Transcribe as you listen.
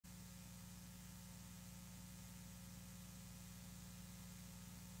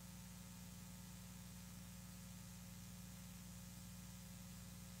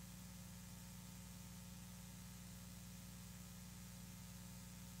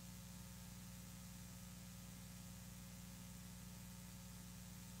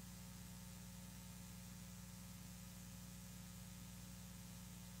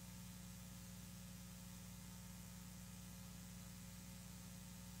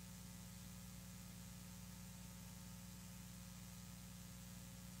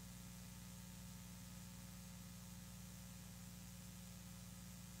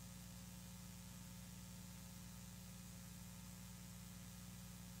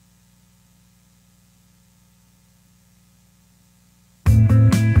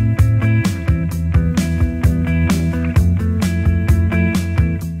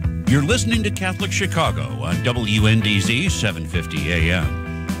listening to Catholic Chicago on WNDZ 750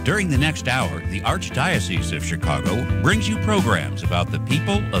 AM. During the next hour, the Archdiocese of Chicago brings you programs about the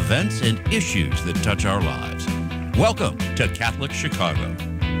people, events, and issues that touch our lives. Welcome to Catholic Chicago.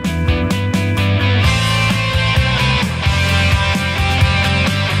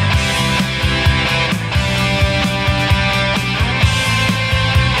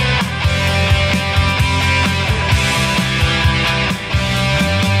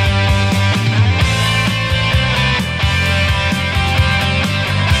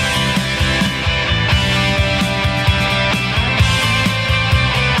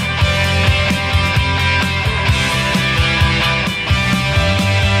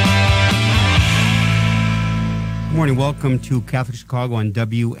 Good morning. Welcome to Catholic Chicago on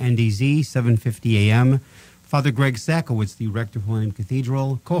WNDZ 750 AM. Father Greg Sakowicz, the Rector of Holy Name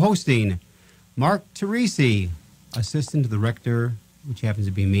Cathedral, co-hosting Mark Teresi, assistant to the Rector, which happens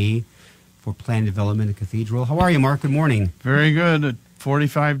to be me, for Plan Development at Cathedral. How are you, Mark? Good morning. Very good. At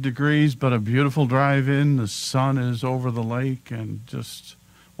 45 degrees, but a beautiful drive-in. The sun is over the lake, and just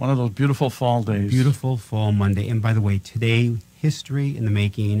one of those beautiful fall days. Beautiful fall Monday. And by the way, today, history in the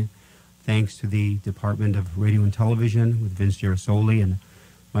making, thanks to the Department of Radio and Television with Vince Girasoli and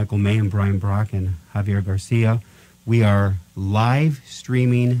Michael May and Brian Brock and Javier Garcia. We are live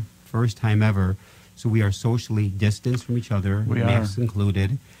streaming, first time ever, so we are socially distanced from each other, masks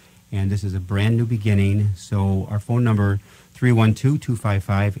included, and this is a brand new beginning. So our phone number,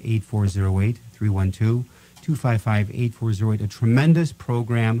 312-255-8408, 312-255-8408. A tremendous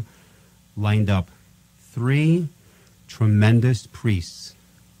program lined up. 3 tremendous priests.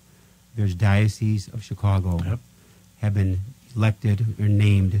 There's Diocese of Chicago have been elected or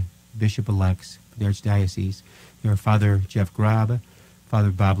named bishop-elects for the Archdiocese. There are Father Jeff Grob, Father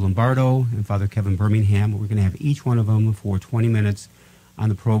Bob Lombardo, and Father Kevin Birmingham. We're going to have each one of them for 20 minutes on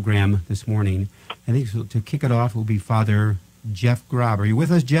the program this morning. I think so, to kick it off will be Father Jeff Grob. Are you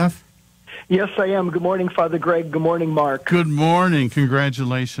with us, Jeff? Yes, I am. Good morning, Father Greg. Good morning, Mark. Good morning.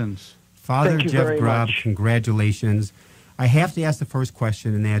 Congratulations. Father Jeff Grob, congratulations. I have to ask the first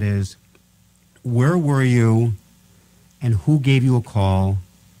question, and that is, where were you and who gave you a call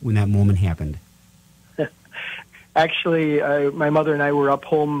when that moment happened? Actually, my mother and I were up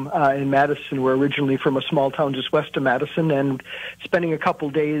home in Madison. We're originally from a small town just west of Madison, and spending a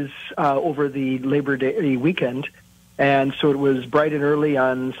couple days over the Labor Day weekend. And so it was bright and early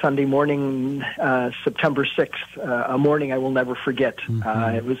on Sunday morning, September 6th, a morning I will never forget.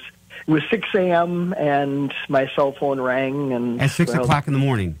 It was 6 a.m. and my cell phone rang. And at 6 o'clock in the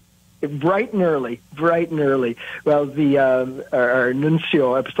morning? Bright and early. Well, our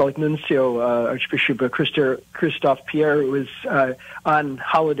nuncio, apostolic nuncio, Archbishop Christophe Pierre, was on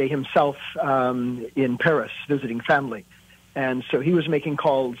holiday himself in Paris visiting family, and so he was making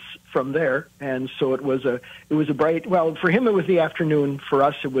calls from there. And so it was a bright. Well, for him it was the afternoon. For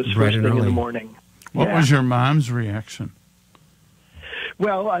us it was first thing in the morning. What was your mom's reaction?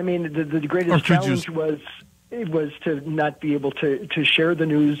 Well, I mean, the greatest challenge was to not be able to share the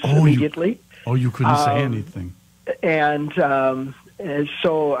news immediately. You couldn't say anything. And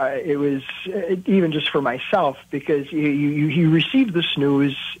so it was even just for myself, because you receive this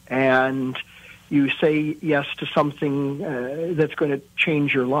news and you say yes to something that's going to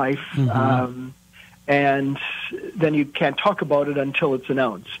change your life. And then you can't talk about it until it's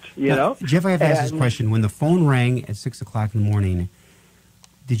announced, you know? Jeff, I have to ask this question. When the phone rang at 6 o'clock in the morning,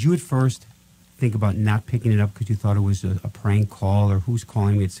 did you at first think about not picking it up because you thought it was a prank call, or who's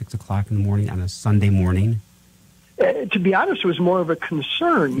calling me at 6 o'clock in the morning on a Sunday morning? To be honest, it was more of a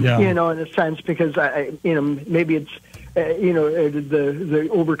concern, in a sense, because maybe it's the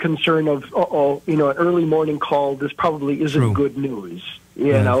over concern of an early morning call. This probably isn't good news,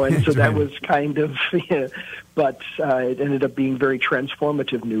 and so that was kind of, but it ended up being very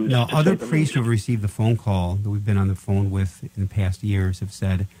transformative news. Now, other priests who have received the phone call that we've been on the phone with in the past years have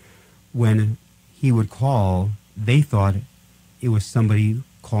said when he would call, they thought it was somebody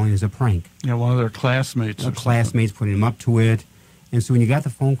calling as a prank. Yeah, one of their classmates. Classmates putting him up to it. And so when you got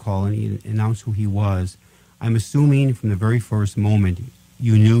the phone call and he announced who he was, I'm assuming from the very first moment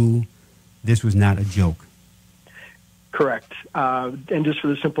you knew this was not a joke. Correct. And just for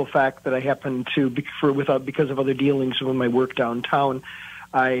the simple fact that I happened to, because of other dealings with my work downtown,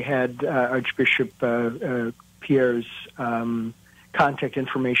 I had Archbishop Pierre's contact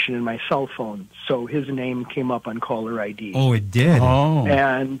information in my cell phone, so his name came up on caller ID. Oh, it did? Oh.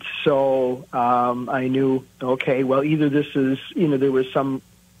 And so I knew, okay, well, either this is, there was some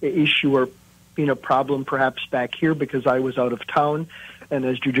issue or, problem perhaps back here because I was out of town, and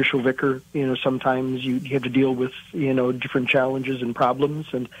as judicial vicar, sometimes you have to deal with different challenges and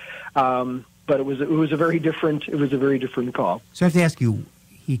problems, and but it was a very different call. So I have to ask you.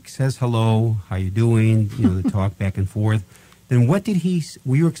 He says hello, how you doing? The talk back and forth. Then what did he?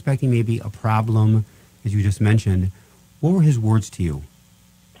 Were you expecting maybe a problem, as you just mentioned? What were his words to you?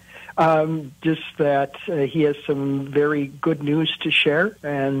 Just that he has some very good news to share,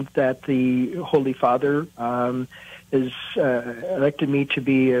 and that the Holy Father has elected me to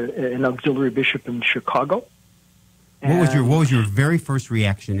be an auxiliary bishop in Chicago. What was your very first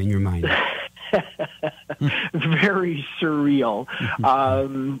reaction in your mind? Very surreal. I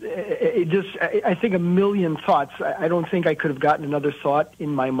think a million thoughts. I don't think I could have gotten another thought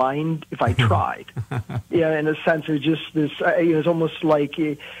in my mind if I tried. Yeah, in a sense, it was just this. It's almost like,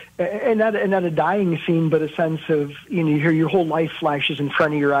 and not a dying scene, but a sense of you hear your whole life flashes in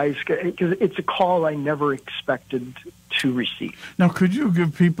front of your eyes, because it's a call I never expected to receive. Now, could you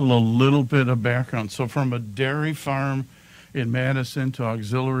give people a little bit of background? So, from a dairy farm in Madison to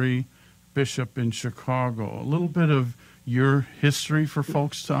auxiliary bishop in Chicago, a little bit of your history for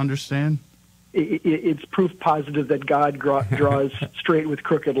folks to understand? It's proof positive that God draws straight with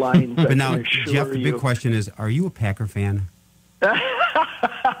crooked lines. But now, Jeff, the big question is, are you a Packer fan?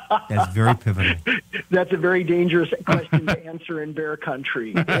 That's very pivotal. That's a very dangerous question to answer in bear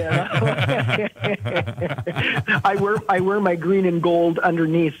country. I wear my green and gold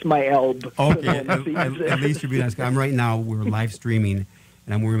underneath my elb. Okay, at least you're being honest. Right now, we're live streaming,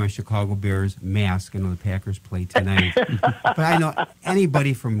 and I'm wearing my Chicago Bears mask. I know the Packers play tonight. But I know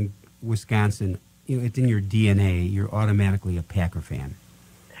anybody from Wisconsin, it's in your DNA. You're automatically a Packer fan.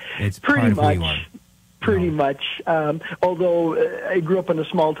 It's pretty part of much. who you are. Pretty much. Although I grew up in a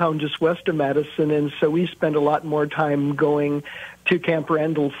small town just west of Madison, and so we spend a lot more time going to Camp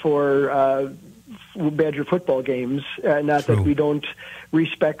Randall for Badger football games. Not True. that we don't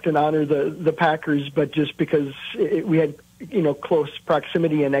respect and honor the Packers, but just because we had close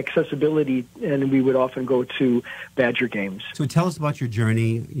proximity and accessibility, and we would often go to Badger games. So tell us about your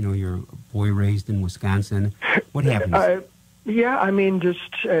journey. You're a boy raised in Wisconsin. What happened?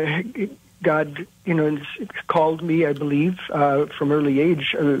 God, called me, I believe, from early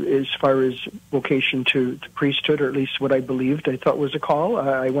age, as far as vocation to priesthood, or at least what I believed I thought was a call.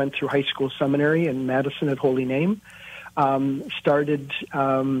 I went through high school seminary in Madison at Holy Name, started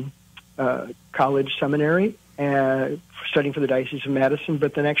college seminary, studying for the Diocese of Madison,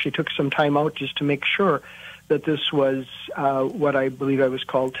 but then actually took some time out just to make sure that this was what I believe I was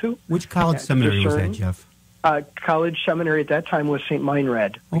called to. Which college seminary was that, Jeff? College seminary at that time was St.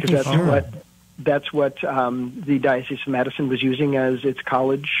 Meinrad, because that's what the Diocese of Madison was using as its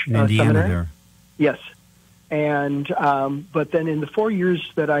college in Indiana seminary. There. Yes, and but then in the 4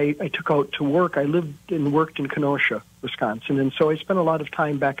 years that I took out to work, I lived and worked in Kenosha, Wisconsin, and so I spent a lot of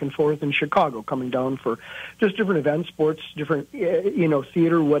time back and forth in Chicago, coming down for just different events, sports, different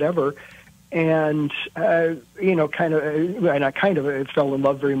theater, whatever. And I fell in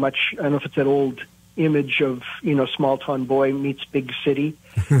love very much. I don't know if it's that old image of small town boy meets big city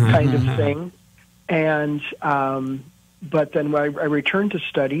kind of thing, and but then I returned to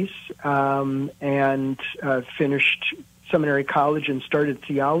studies and finished seminary college and started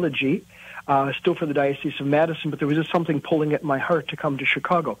theology, still for the Diocese of Madison, but there was just something pulling at my heart to come to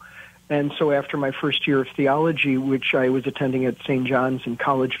Chicago. And so after my first year of theology, which I was attending at St. John's in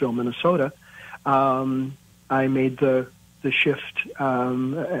Collegeville, Minnesota, I made the shift,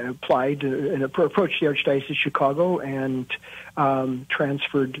 applied and approached the Archdiocese of Chicago, and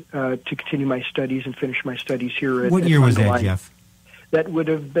transferred to continue my studies and finish my studies here at What year was that, Jeff? That would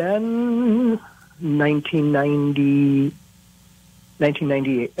have been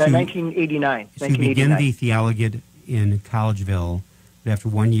 1989. So you begin the theologiate in Collegeville, but after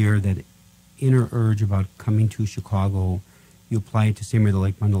 1 year, that inner urge about coming to Chicago, you applied to St. Mary the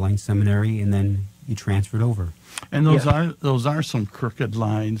Lake Mundelein Seminary, and then you transferred over. And those are some crooked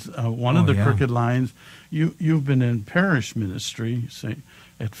lines. One of the crooked lines, you've been in parish ministry, say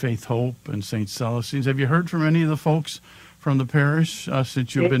at Faith Hope and St. Celestine's. Have you heard from any of the folks from the parish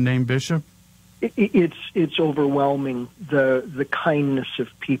since you've been named bishop? It's overwhelming, the kindness of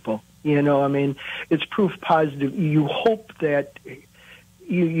people. It's proof positive. You hope that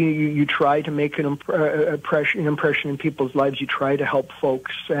you try to make an impression in people's lives. You try to help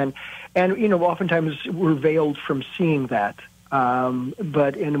folks, and oftentimes we're veiled from seeing that.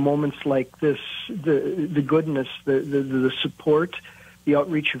 But in moments like this, the goodness, the support, the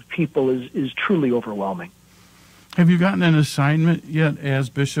outreach of people is truly overwhelming. Have you gotten an assignment yet as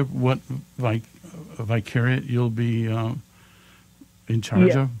bishop? What vicariate you'll be in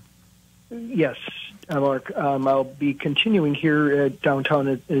charge of? Yes. Mark. I'll be continuing here at downtown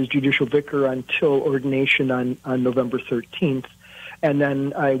as judicial vicar until ordination on November 13th. And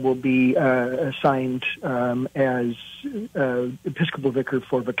then I will be assigned as Episcopal Vicar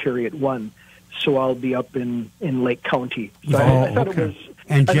for Vicariate 1. So I'll be up in Lake County. So I thought it was...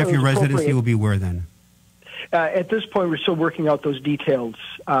 And Jeff, your residency will be where then? At this point, we're still working out those details,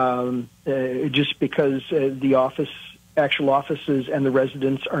 just because the actual offices and the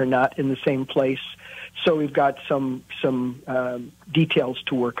residents are not in the same place. So we've got some details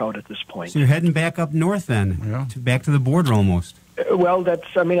to work out at this point. So you're heading back up north then, back to the border almost. Well, I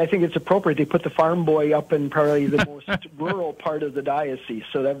think it's appropriate. They put the farm boy up in probably the most rural part of the diocese.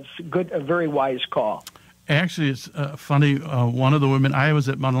 So that's a very wise call. Actually, it's funny. One of the women, I was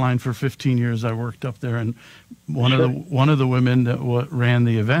at Mundelein for 15 years. I worked up there, and one of the women that ran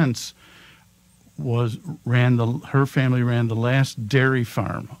the events her family ran the last dairy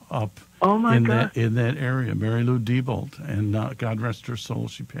farm up in that area. Mary Lou Diebold, and God rest her soul,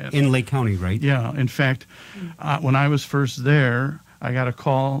 she passed. In Lake County, right? Yeah. In fact, when I was first there, I got a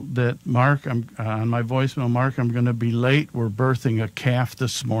call that, Mark, on my voicemail, Mark, I'm going to be late. We're birthing a calf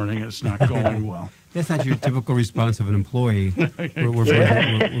this morning. It's not going well. That's not your typical response of an employee. We're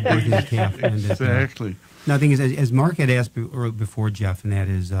birthing a calf. Exactly. Now, the thing is, as Mark had asked before, Jeff, and that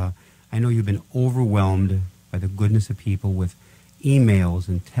is, I know you've been overwhelmed by the goodness of people with emails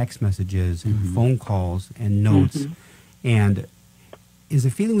and text messages and phone calls and notes. And is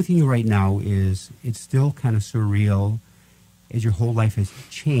the feeling within you right now is it's still kind of surreal as your whole life has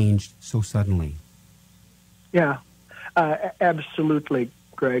changed so suddenly? Yeah, absolutely,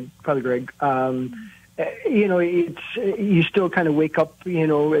 Father Greg. It's you still kind of wake up,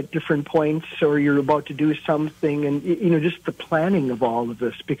 at different points, or you're about to do something, and just the planning of all of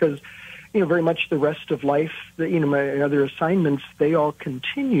this, because very much the rest of life, my other assignments, they all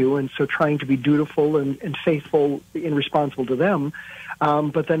continue, and so trying to be dutiful and faithful and responsible to them,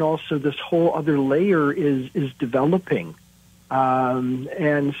 but then also this whole other layer is developing,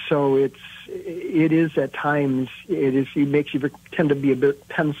 and so it is at times it makes you tend to be a bit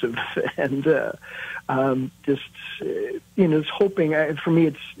pensive and it's hoping for me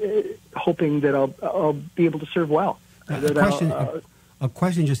it's hoping that I'll be able to serve well. A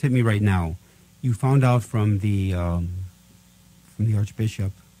question just hit me right now. You found out from the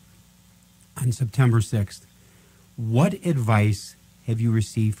Archbishop on September 6th. What advice have you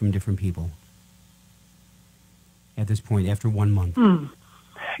received from different people at this point after 1 month?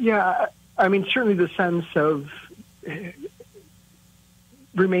 Yeah, certainly the sense of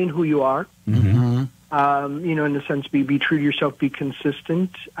remain who you are. In the sense, be true to yourself, be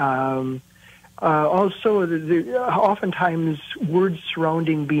consistent. Also, oftentimes words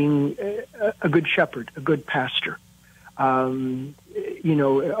surrounding being a good shepherd, a good pastor. Always,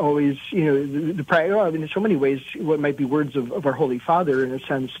 in so many ways, what might be words of our Holy Father, in a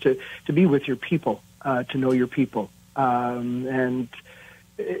sense, to be with your people, to know your people. And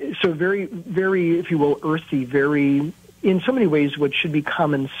so very, very, if you will, earthy, very, in so many ways, what should be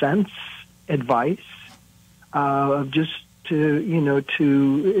common sense advice, of just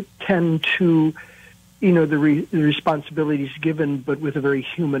to tend to, the responsibilities given, but with a very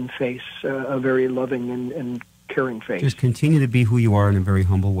human face, a very loving and caring face. Just continue to be who you are in a very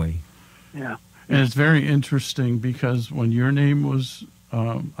humble way. Yeah. And it's very interesting because when your name was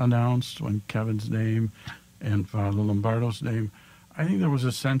announced, when Kevin's name and Father Lombardo's name, I think there was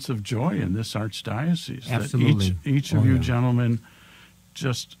a sense of joy in this archdiocese. Absolutely. That each of you gentlemen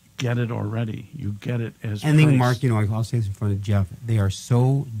just get it already. You get it as and then, Mark, I'll say this in front of Jeff. They are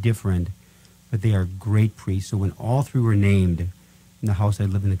so different, but they are great priests. So when all three were named in the house I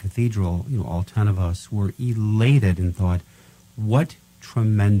live in, the Cathedral, all 10 of us were elated and thought, what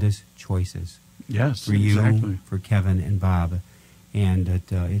tremendous choices. Yes, for you, exactly. For Kevin and Bob. And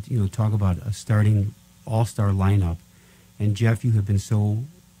talk about a starting all-star lineup. And Jeff, you have been so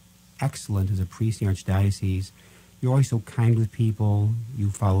excellent as a priest in the Archdiocese. You're always so kind with people.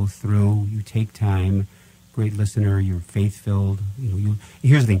 You follow through. You take time. Great listener. You're faith-filled.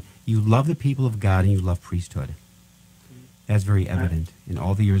 Here's the thing. You love the people of God and you love priesthood. That's very evident in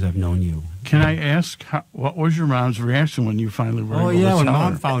all the years I've known you. Can I ask, what was your mom's reaction when you finally were able to tell when her?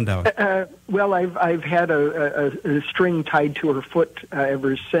 Mom found out. Well, I've had a string tied to her foot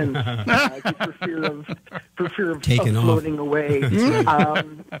ever since, for fear of floating away.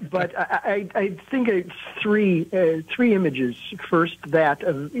 But I think it's three images. First, that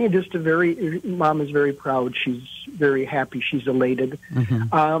of just Mom is very proud. She's very happy. She's elated.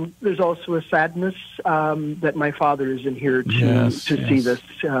 There's also a sadness that my father isn't here to see this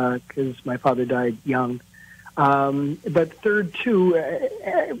because my father died young. But third, too,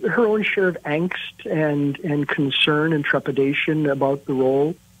 her own share of angst and concern and trepidation about the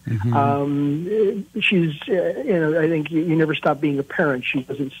role. Mm-hmm. She's, I think you never stop being a parent. She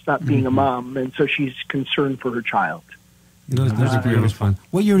doesn't stop being a mom, and so she's concerned for her child. Those are great response.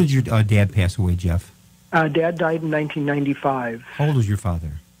 What year did your dad pass away, Jeff? Dad died in 1995. How old was your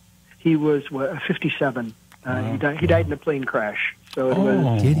father? He was 57. He died in a plane crash. So it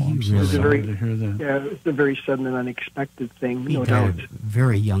was, did he really? It was a very, to hear that. Yeah, it was a very sudden and unexpected thing. He died at a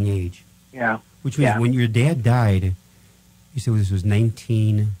very young age. Yeah. Which means when your dad died, you said this was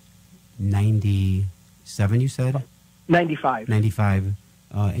 1997, you said? 95. 95.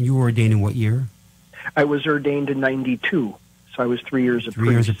 And you were ordained in what year? I was ordained in 92, so I was 3 years a priest.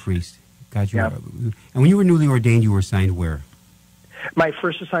 3 years a priest. Got you. Yeah. And when you were newly ordained, you were assigned where? My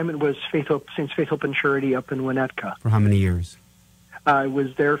first assignment was Saints Faith, Hope, and Charity up in Winnetka. For how many years? I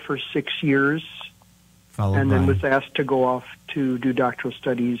was there for 6 years, then was asked to go off to do doctoral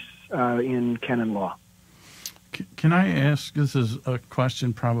studies in canon law. Can I ask, this is a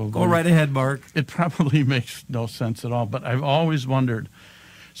question probably... Go right ahead, Mark. It probably makes no sense at all, but I've always wondered.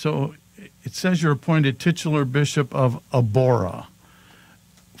 So it says you're appointed titular bishop of Abora.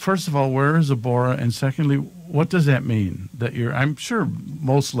 First of all, where is Abora? And secondly, what does that mean? I'm sure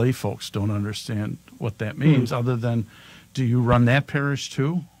most lay folks don't understand what that means, other than, do you run that parish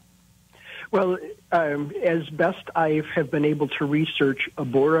too? Well, as best I have been able to research,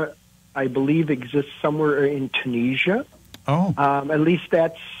 Abora, I believe, exists somewhere in Tunisia. Oh. At least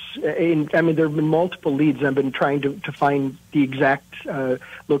that's... there have been multiple leads. I've been trying to find the exact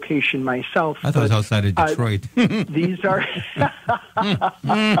location myself. I thought it was outside of Detroit. These are...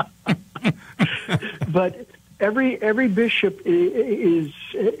 But every bishop is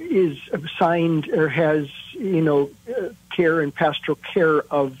assigned or has, care and pastoral care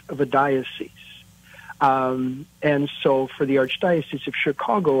of a diocese. And so for the Archdiocese of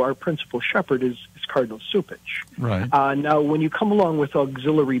Chicago, our principal shepherd is Cardinal Supich. Right. Now, when you come along with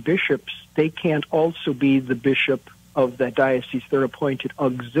auxiliary bishops, they can't also be the bishop of that diocese. They're appointed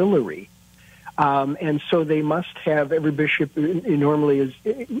auxiliary. And so they must have, every bishop normally is,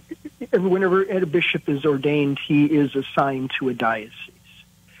 whenever a bishop is ordained, he is assigned to a diocese.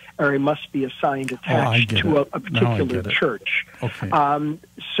 Or he must be assigned, attached to a particular church. Okay.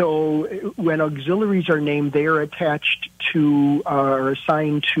 So when auxiliaries are named, they are attached to, or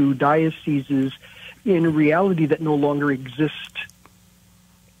assigned to dioceses in reality that no longer exist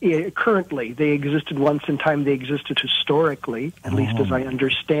currently. They existed once in time. They existed historically, at least as I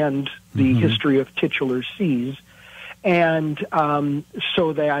understand the history of titular sees. And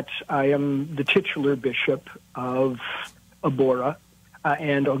so that I am the titular bishop of Abora,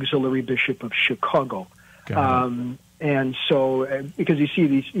 and auxiliary bishop of Chicago. And so, because you see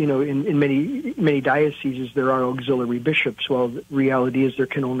these, in many dioceses, there are auxiliary bishops. Well, the reality is there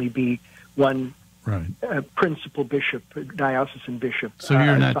can only be one principal bishop, diocesan bishop. So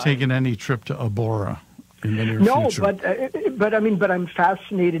you're not taking any trip to Abora in the near future? but I'm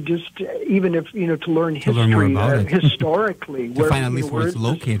fascinated just even if, to learn history, historically. To find at least where it's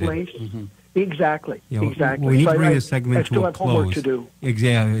located. Exactly. Exactly. We need to bring this segment to a close. Homework to do.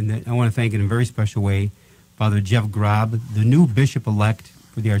 Exactly. And I want to thank in a very special way Father Jeff Grob, the new bishop-elect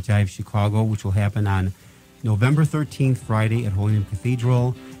for the Archdiocese of Chicago, which will happen on November 13th, Friday at Holy Name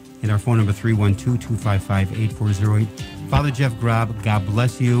Cathedral. And our phone number 312-255-8408. Father Jeff Grob, God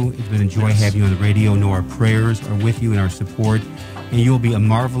bless you. It's been a joy having you on the radio. Know our prayers are with you and our support. And you'll be a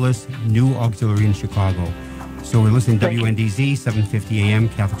marvelous new auxiliary in Chicago. So we're listening to WNDZ, 750 AM,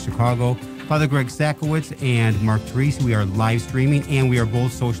 Catholic Chicago. Father Greg Sakowicz and Mark Teresi. We are live streaming, and we are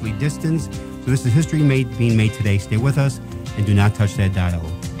both socially distanced. So this is history being made today. Stay with us, and do not touch that dial.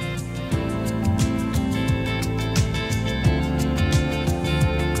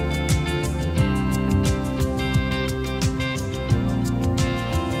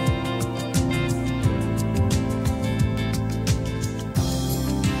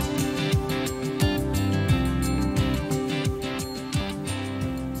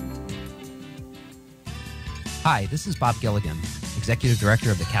 Hi, this is Bob Gilligan, Executive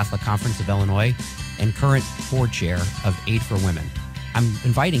Director of the Catholic Conference of Illinois and current board chair of Aid for Women. I'm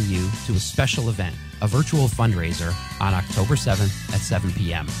inviting you to a special event, a virtual fundraiser on October 7th at 7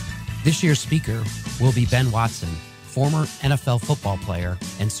 p.m. This year's speaker will be Ben Watson, former NFL football player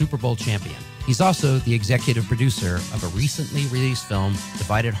and Super Bowl champion. He's also the executive producer of a recently released film,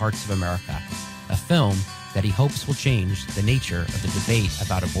 Divided Hearts of America, a film that he hopes will change the nature of the debate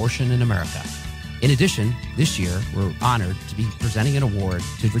about abortion in America. In addition, this year, we're honored to be presenting an award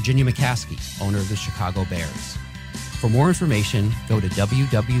to Virginia McCaskey, owner of the Chicago Bears. For more information, go to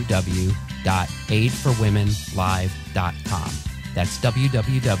www.chcbears.org. www.aidforwomenlive.com. That's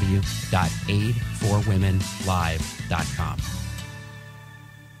www.aidforwomenlive.com.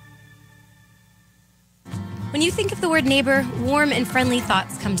 When you think of the word neighbor, warm and friendly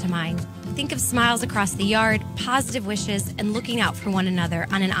thoughts come to mind. Think of smiles across the yard, positive wishes, and looking out for one another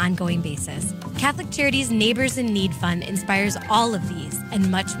on an ongoing basis. Catholic Charities' Neighbors in Need Fund inspires all of these and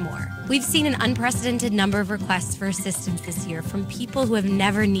much more. We've seen an unprecedented number of requests for assistance this year from people who have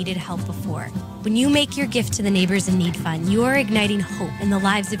never needed help before. When you make your gift to the Neighbors in Need Fund, you are igniting hope in the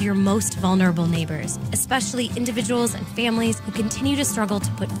lives of your most vulnerable neighbors, especially individuals and families who continue to struggle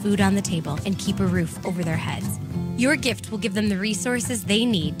to put food on the table and keep a roof over their heads. Your gift will give them the resources they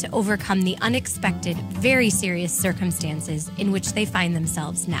need to overcome the unexpected, very serious circumstances in which they find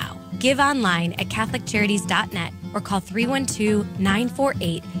themselves now. Give online at CatholicCharities.net or call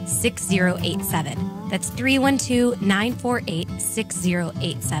 312-948-6087. That's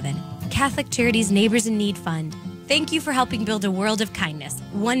 312-948-6087. Catholic Charities Neighbors in Need Fund. Thank you for helping build a world of kindness,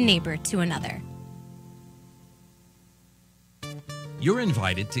 one neighbor to another. You're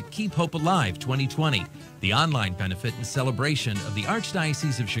invited to Keep Hope Alive 2020, the online benefit and celebration of the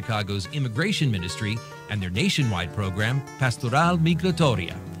Archdiocese of Chicago's Immigration Ministry and their nationwide program, Pastoral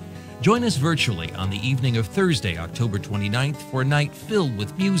Migratoria. Join us virtually on the evening of Thursday, October 29th for a night filled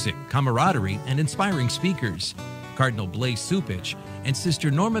with music, camaraderie, and inspiring speakers. Cardinal Blaise Supich and Sister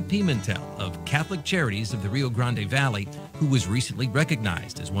Norma Pimentel of Catholic Charities of the Rio Grande Valley, who was recently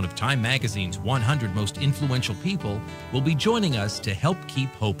recognized as one of Time Magazine's 100 most influential people, will be joining us to help keep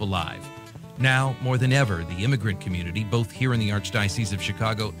hope alive. Now, more than ever, the immigrant community, both here in the Archdiocese of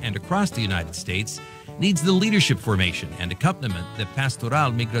Chicago and across the United States, needs the leadership formation and accompaniment that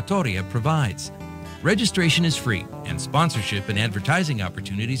Pastoral Migratoria provides. Registration is free, and sponsorship and advertising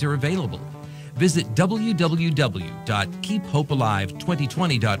opportunities are available. Visit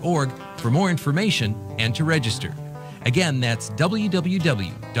www.keephopealive2020.org for more information and to register. Again, that's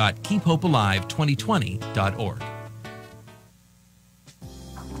www.keephopealive2020.org.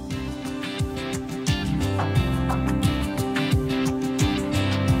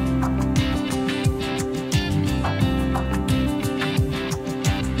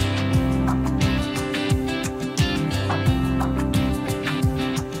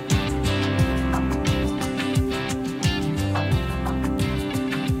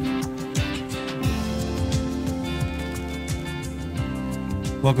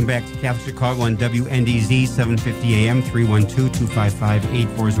 Welcome back to Catholic Chicago on WNDZ 750 AM,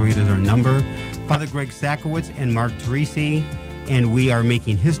 312-255-8408 is our number. Father Greg Sakowicz and Mark Teresi, and we are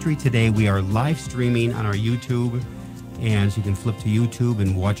making history today. We are live streaming on our YouTube, and so you can flip to YouTube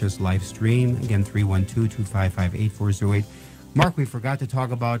and watch us live stream. Again, 312-255-8408. Mark, we forgot to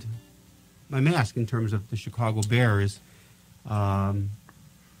talk about my mask in terms of the Chicago Bears. Not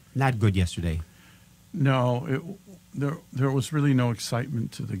good yesterday. No, there was really no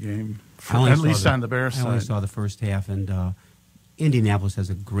excitement to the game, at least on the Bears side. I only saw the first half, and Indianapolis has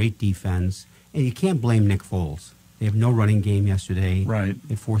a great defense, and you can't blame Nick Foles. They have no running game yesterday. Right.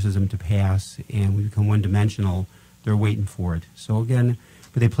 It forces them to pass, and we become one-dimensional. They're waiting for it. So, again,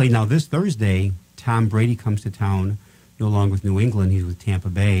 but they play now this Thursday. Tom Brady comes to town, no longer with New England. He's with Tampa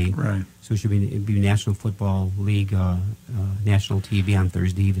Bay. Right. So it'd be National Football League, national TV on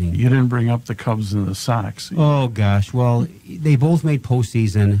Thursday evening. You didn't bring up the Cubs and the Sox. Oh, gosh. Well, they both made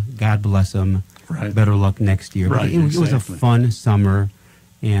postseason. God bless them. Right. Better luck next year. Right, But it was a fun summer,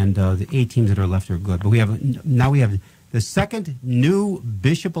 and the 8 teams that are left are good. But we have the second new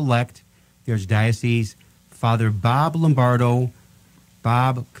bishop-elect, the Archdiocese, Father Bob Lombardo.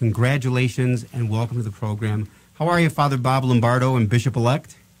 Bob, congratulations and welcome to the program. How are you, Father Bob Lombardo and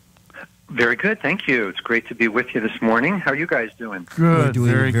Bishop-elect? Very good, thank you. It's great to be with you this morning. How are you guys doing? Good, We're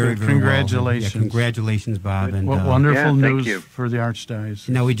doing very good. Congratulations. Well. Yeah, congratulations, Bob. And what wonderful news you. for the Archdiocese.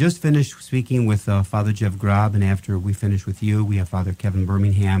 Now, we just finished speaking with Father Jeff Grob, and after we finish with you, we have Father Kevin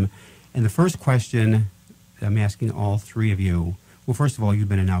Birmingham. And the first question I'm asking all three of you, well, first of all, you've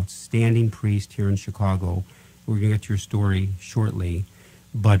been an outstanding priest here in Chicago. We're going to get to your story shortly.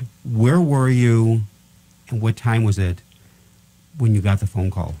 But where were you, and what time was it when you got the phone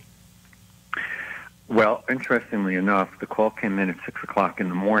call? Well, interestingly enough, the call came in at 6 o'clock in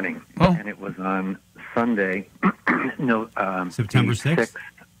the morning, and it was on Sunday, September 6th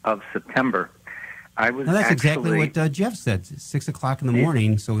of September. That's exactly what Jeff said, 6 o'clock in the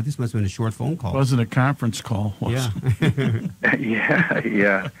morning, so this must have been a short phone call. It wasn't a conference call. Yeah.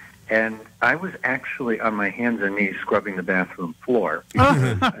 Yeah. And I was actually on my hands and knees scrubbing the bathroom floor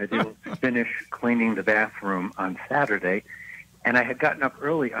because I didn't finish cleaning the bathroom on Saturday, and I had gotten up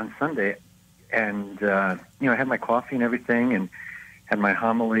early on Sunday. And, I had my coffee and everything and had my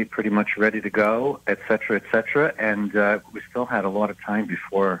homily pretty much ready to go, et cetera, and we still had a lot of time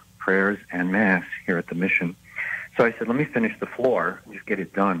before prayers and Mass here at the mission. So I said, let me finish the floor and just get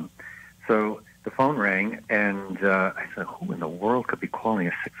it done. So the phone rang, and I said, who in the world could be calling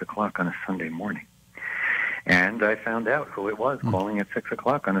at 6 o'clock on a Sunday morning? And I found out who it was calling at 6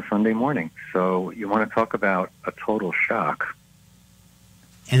 o'clock on a Sunday morning. So you want to talk about a total shock.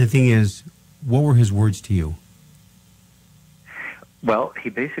 And the thing is, what were his words to you? Well, he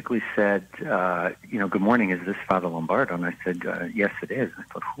basically said, good morning, is this Father Lombardo? And I said, yes, it is. I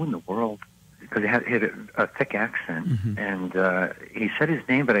thought, who in the world? Because he had a thick accent, and he said his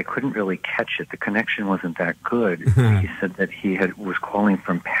name, but I couldn't really catch it. The connection wasn't that good. He said that he was calling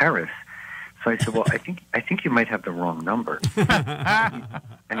from Paris. So I said, well, I think you might have the wrong number.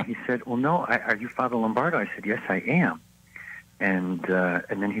 And he said, well, no, are you Father Lombardo? I said, yes, I am. And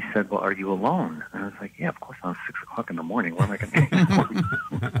then he said, well, are you alone? And I was like, yeah, of course, I'm 6 o'clock in the morning. Where am I going to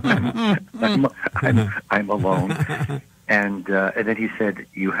be? I'm alone. And then he said,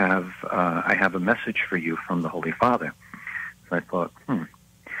 I have a message for you from the Holy Father. So I thought, And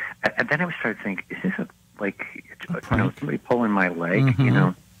then I started thinking, is this somebody pulling my leg,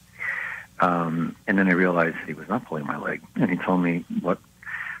 And then I realized he was not pulling my leg. And he told me what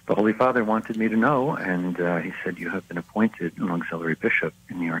the Holy Father wanted me to know, and he said, you have been appointed an auxiliary bishop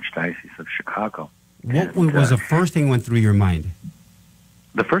in the Archdiocese of Chicago. What was the first thing went through your mind?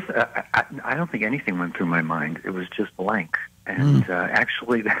 The first, I don't think anything went through my mind. It was just blank. And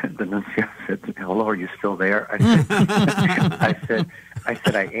actually, the nuncio said, hello, are you still there? I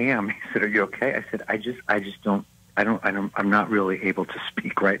said, I am. He said, are you okay? I said, I just don't, I'm not really able to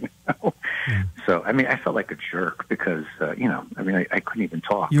speak right now. Yeah. So, I felt like a jerk because, I couldn't even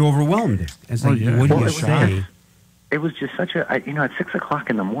talk. You're overwhelmed. What do you say? It was just such at 6 o'clock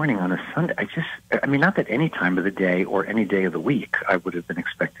in the morning on a Sunday, not that any time of the day or any day of the week I would have been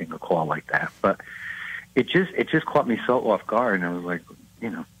expecting a call like that, but it just caught me so off guard, and I was like,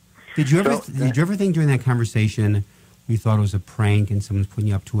 Did you ever think during that conversation you thought it was a prank and someone's putting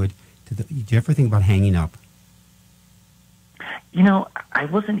you up to it? Did you ever think about hanging up? I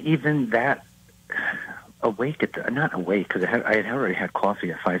wasn't even that awake not awake because I had already had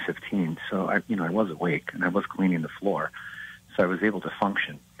coffee at 5:15, so I was awake and I was cleaning the floor, so I was able to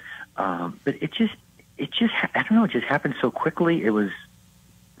function. But it just I don't know, it just happened so quickly. It was,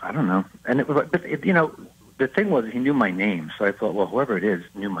 I don't know, and the thing was he knew my name, so I thought, well, whoever it is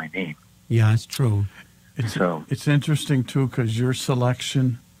knew my name. Yeah, it's true. It's interesting too because your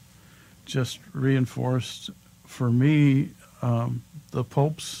selection just reinforced for me the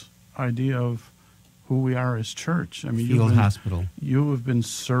Pope's idea of who we are as church. Field hospital. You have been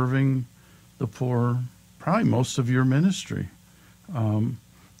serving the poor probably most of your ministry. And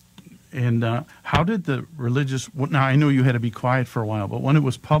how did the religious... Now, I know you had to be quiet for a while, but when it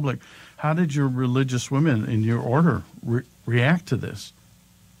was public, how did your religious women in your order react to this?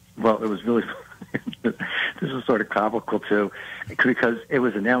 Well, it was really... This is sort of comical, too, because it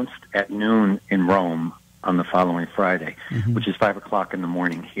was announced at noon in Rome on the following Friday, which is 5 o'clock in the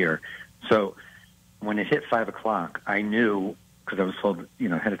morning here. So when it hit 5 o'clock, I knew, because I was told,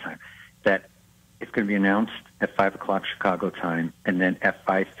 ahead of time, that it's going to be announced at 5 o'clock Chicago time, and then at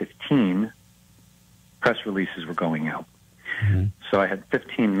 5:15, press releases were going out. So I had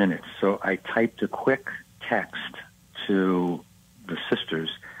 15 minutes. So I typed a quick text to the sisters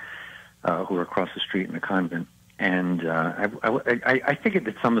who were across the street in the convent, and I figured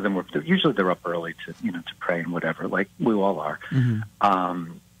that some of them usually they're up early to pray and whatever, like we all are.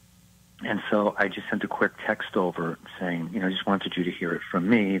 And so I just sent a quick text over saying, I just wanted you to hear it from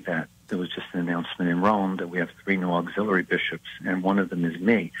me that there was just an announcement in Rome that we have 3 new auxiliary bishops, and one of them is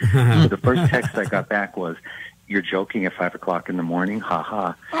me. So the first text I got back was, you're joking at 5 o'clock in the morning? Ha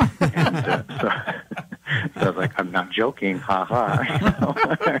ha. And so I was like, I'm not joking, ha ha.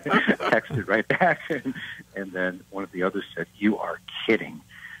 Texted right back. And then one of the others said, you are kidding.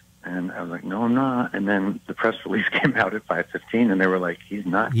 And I was like, no, I'm not. And then the press release came out at 5:15, and they were like, he's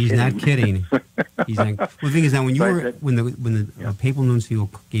not kidding. He's not kidding. Well, the thing is that when the papal nuncio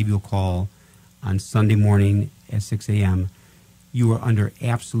gave you a call on Sunday morning at 6 a.m., you were under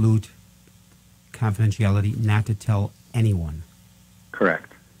absolute confidentiality not to tell anyone.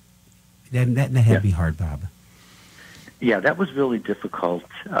 Correct. That had to be hard, Bob. Yeah, that was really difficult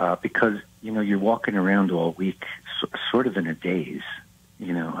because, you're walking around all week sort of in a daze.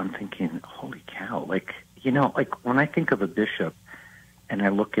 I'm thinking, holy cow, like when I think of a bishop and I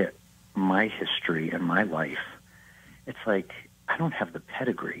look at my history and my life, it's like I don't have the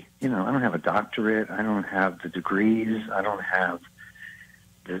pedigree. I don't have a doctorate. I don't have the degrees. I don't have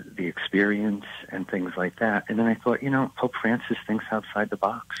the experience and things like that. And then I thought, Pope Francis thinks outside the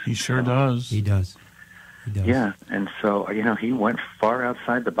box. He sure does. He does. He does. Yeah, and so, he went far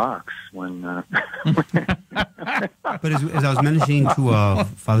outside the box when... But as I was mentioning to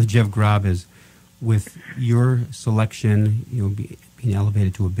Father Jeff Grob, is with your selection, being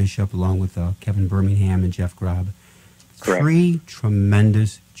elevated to a bishop along with Kevin Birmingham and Jeff Grob, Correct. 3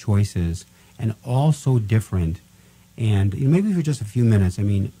 tremendous choices and all so different. And maybe for just a few minutes,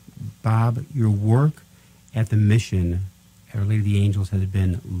 Bob, your work at the mission at Our Lady of the Angels has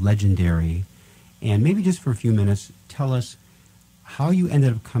been legendary. And maybe just for a few minutes, tell us how you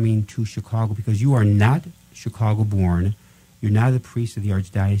ended up coming to Chicago, because you are not Chicago-born. You're not a priest of the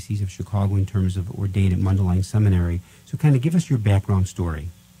Archdiocese of Chicago in terms of ordained at Mundelein Seminary. So kind of give us your background story.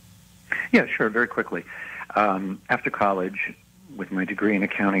 Yeah, sure, very quickly. After college, with my degree in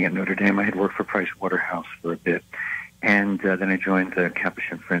accounting at Notre Dame, I had worked for Price Waterhouse for a bit. And then I joined the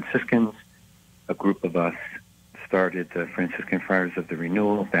Capuchin Franciscans. A group of us started the Franciscan Friars of the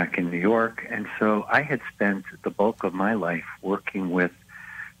Renewal back in New York. And so I had spent the bulk of my life working with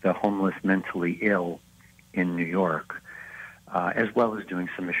the homeless, mentally ill in New York, as well as doing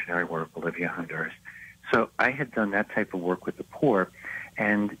some missionary work, Bolivia, Honduras. So I had done that type of work with the poor.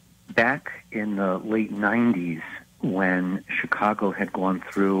 And back in the late 90s, when Chicago had gone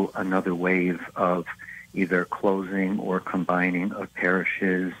through another wave of either closing or combining of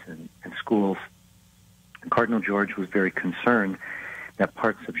parishes and schools, Cardinal George was very concerned that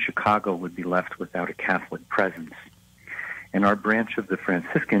parts of Chicago would be left without a Catholic presence. In our branch of the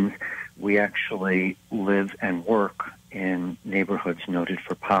Franciscans, we actually live and work in neighborhoods noted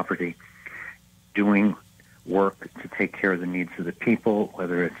for poverty, doing work to take care of the needs of the people,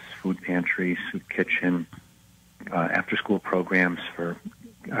 whether it's food pantry, soup kitchen, after-school programs for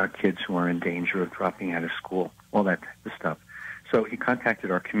kids who are in danger of dropping out of school, all that type of stuff. So he contacted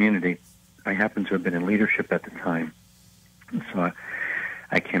our community. I happened to have been in leadership at the time. So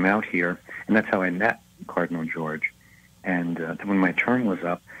I came out here, and that's how I met Cardinal George. And when my term was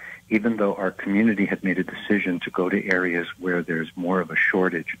up, even though our community had made a decision to go to areas where there's more of a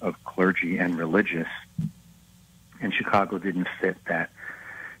shortage of clergy and religious, and Chicago didn't fit that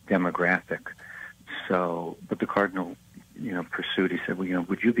demographic. So, but the Cardinal, pursued. He said, well,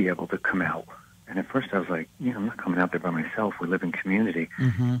 would you be able to come out? And at first I was like, I'm not coming out there by myself. We live in community.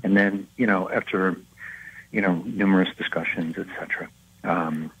 Mm-hmm. And then, after, numerous discussions, etc.,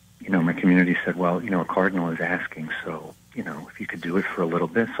 my community said, well, a cardinal is asking, so, if you could do it for a little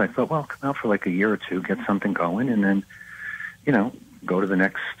bit. So I thought, well, come out for like a year or two, get something going, and then, go to the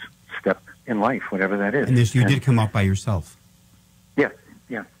next step in life, whatever that is. And you did come out by yourself? Yeah.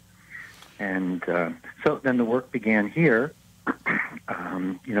 And so then the work began here.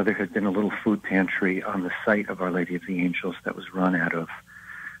 There had been a little food pantry on the site of Our Lady of the Angels that was run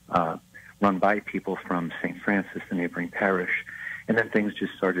by people from St. Francis, the neighboring parish. And then things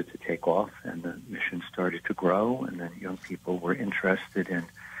just started to take off, and the mission started to grow, and then young people were interested in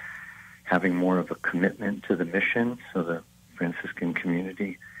having more of a commitment to the mission. So the Franciscan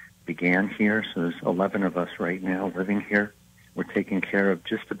community began here. So there's 11 of us right now living here. We're taking care of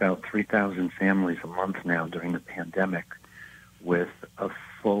just about 3,000 families a month now during the pandemic, with a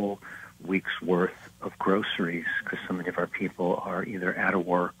full week's worth of groceries, because so many of our people are either out of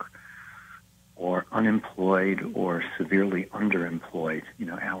work or unemployed or severely underemployed.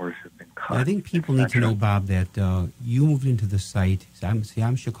 Hours have been cut. I think people need to know, Bob, that you moved into the site.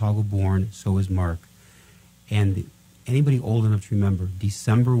 I'm Chicago-born, so is Mark. And anybody old enough to remember,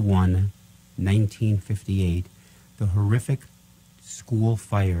 December 1, 1958, the horrific school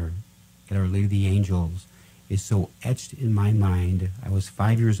fire at Our Lady of the Angels is so etched in my mind. I was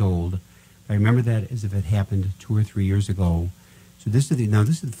 5 years old. I remember that as if it happened 2 or 3 years ago. So this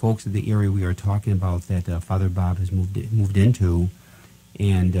is the folks of the area we are talking about that Father Bob has moved into.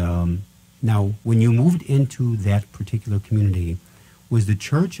 And now, when you moved into that particular community, was the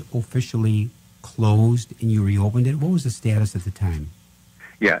church officially closed and you reopened it? What was the status at the time?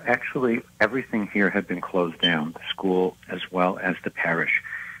 Yeah, actually, everything here had been closed down, the school as well as the parish.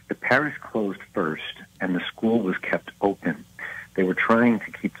 The parish closed first, and the school was kept open. They were trying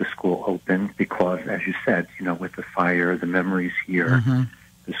to keep the school open because, as you said, with the fire, the memories here, mm-hmm.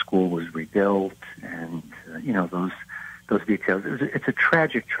 the school was rebuilt, and, those details. It's a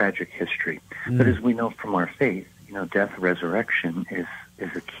tragic, tragic history. Mm. But as we know from our faith, death, resurrection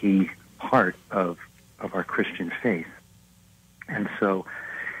is a key part of our Christian faith. And so,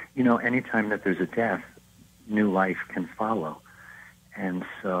 anytime that there's a death, new life can follow. And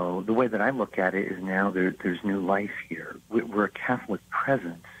so the way that I look at it is now there's new life here. We're a Catholic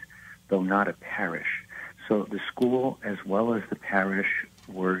presence, though not a parish. So the school as well as the parish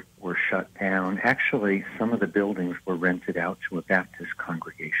were shut down. Actually, some of the buildings were rented out to a Baptist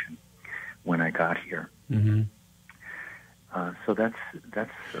congregation when I got here. Mm-hmm. So that's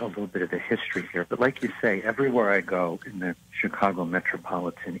a little bit of the history here. But like you say, everywhere I go in the Chicago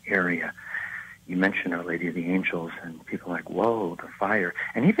metropolitan area, you mention Our Lady of the Angels, and people are like, whoa, the fire.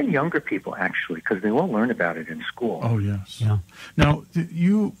 And even younger people, actually, because they all learn about it in school. Oh, yes. Yeah. Now,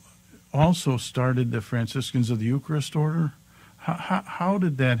 you also started the Franciscans of the Eucharist Order. How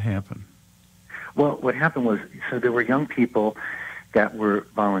did that happen? Well, what happened was, so there were young people that were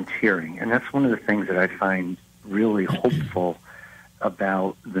volunteering, and that's one of the things that I find really hopeful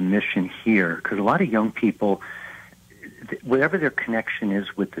about the mission here, because a lot of young people, whatever their connection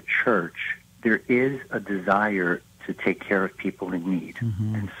is with the church, there is a desire to take care of people in need.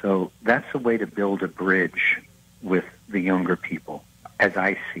 Mm-hmm. And so that's a way to build a bridge with the younger people, as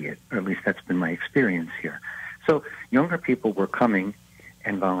I see it, or at least that's been my experience here. So younger people were coming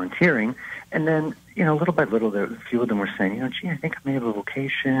and volunteering, and then, little by little, a few of them were saying, gee, I think I may have a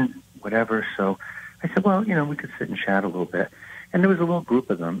vocation, whatever. So I said, well, we could sit and chat a little bit. And there was a little group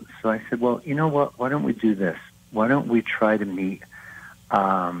of them. So I said, well, you know what, why don't we do this? Why don't we try to meet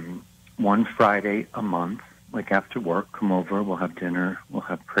one Friday a month, like after work, come over, we'll have dinner, we'll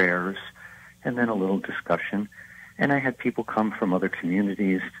have prayers, and then a little discussion. And I had people come from other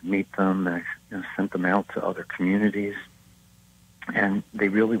communities to meet them, and I sent them out to other communities. And they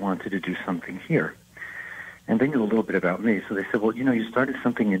really wanted to do something here. And they knew a little bit about me, so they said, well, you started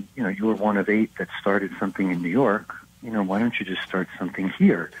something in, you were one of 8 that started something in New York. Why don't you just start something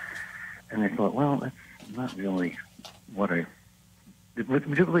here? And I thought, well, that's not really it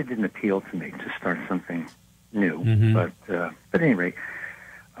really didn't appeal to me to start something new. Mm-hmm. But at any rate,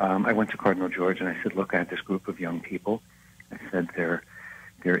 I went to Cardinal George and I said, look, I have this group of young people. I said, they're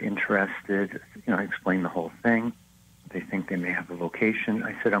interested. I explained the whole thing. They think they may have a vocation.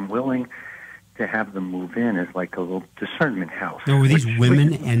 I said, I'm willing to have them move in as like a little discernment house. Now, were these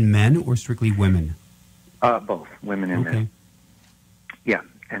women and men, or strictly women? Both, women and okay. men. Yeah,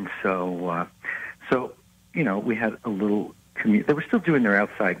 and so we had a little community. They were still doing their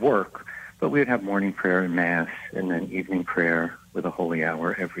outside work, but we would have morning prayer and Mass, and then evening prayer with a holy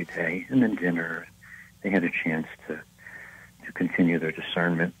hour every day, and then dinner. They had a chance to continue their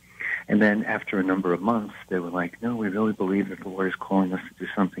discernment. And then after a number of months, they were like, no, we really believe that the Lord is calling us to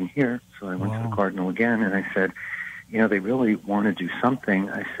do something here. So I went to the Cardinal again, and I said, they really want to do something.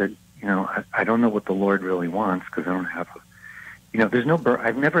 I said, I don't know what the Lord really wants, because I don't have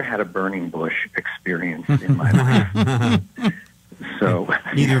I've never had a burning bush experience in my life. So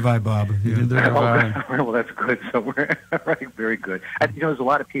neither have I, Bob. Neither have I. Well, that's good. So we're right, very good. There's a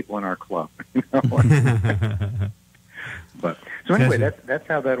lot of people in our club. But so anyway, that's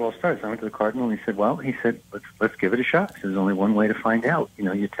how that all started. So I went to the Cardinal, and he said, let's give it a shot. There's only one way to find out.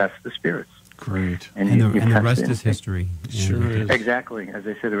 You test the spirits. Great. And the rest is history. Sure is. Exactly. As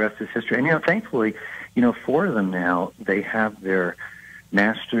I said, the rest is history. And, thankfully, 4 of them now, they have their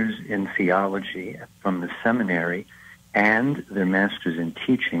masters in theology from the seminary and their masters in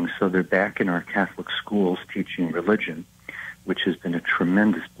teaching. So they're back in our Catholic schools teaching religion, which has been a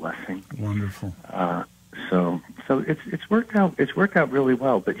tremendous blessing. Wonderful. So it's worked out. It's worked out really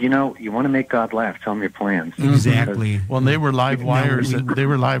well. But you want to make God laugh. Tell him your plans. Exactly. Well, they were live wires. They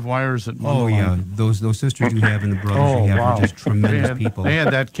were live wires at. Oh yeah, those sisters you have and the brothers you have are just tremendous people. They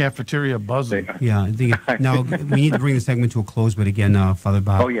had that cafeteria buzzing. Yeah. Now we need to bring the segment to a close. But again, Father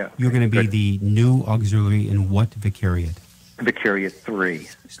Bob, you're going to be the new auxiliary in what vicariate? Vicariate 3.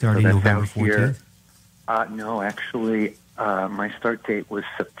 Starting November 14th. No, actually. My start date was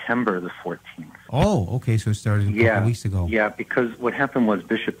September the 14th. Oh, okay, so it started a couple weeks ago. Yeah, because what happened was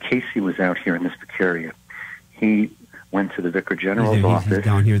Bishop Casey was out here in this vicariate. He went to the Vicar General's office. He's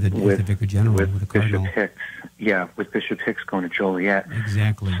down here at the Vicar General with the Cardinal. Bishop Hicks. Yeah, with Bishop Hicks going to Joliet.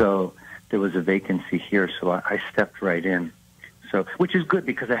 Exactly. So there was a vacancy here, so I stepped right in. So, which is good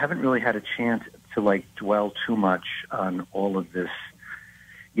because I haven't really had a chance to dwell too much on all of this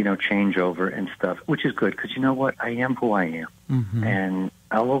changeover and stuff, which is good because you know what? I am who I am, and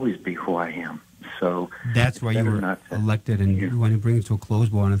I'll always be who I am. So that's why you were elected, and you want to bring it to a close.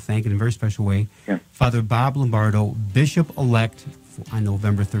 But I want to thank in a very special way Father Bob Lombardo, Bishop-elect on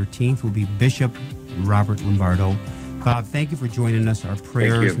November 13th, will be Bishop Robert Lombardo. Bob, thank you for joining us. Our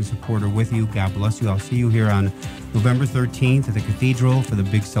prayers and support are with you. God bless you. I'll see you here on November 13th at the Cathedral for the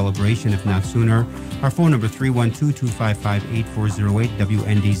big celebration, if not sooner. Our phone number, 312-255-8408,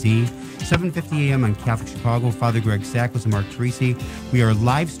 WNDZ, 7:50 a.m. on Catholic Chicago. Father Greg Sakowicz and Mark Teresi. We are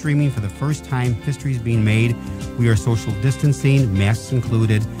live streaming for the first time. History is being made. We are social distancing, masks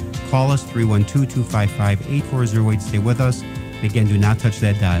included. Call us, 312-255-8408. Stay with us. Again, do not touch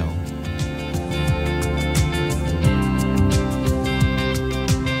that dial.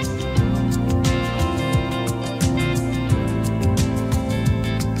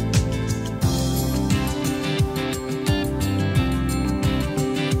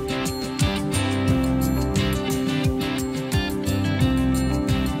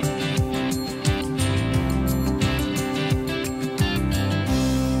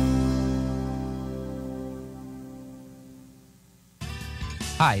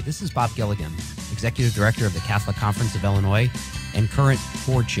 Hi, this is Bob Gilligan, Executive Director of the Catholic Conference of Illinois and current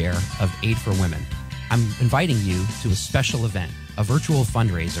Board Chair of Aid for Women. I'm inviting you to a special event, a virtual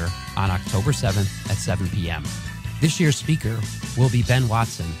fundraiser on October 7th at 7 p.m. This year's speaker will be Ben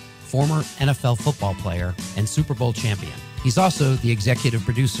Watson, former NFL football player and Super Bowl champion. He's also the executive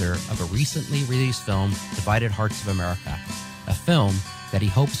producer of a recently released film, Divided Hearts of America, a film that he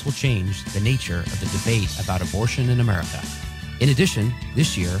hopes will change the nature of the debate about abortion in America. In addition,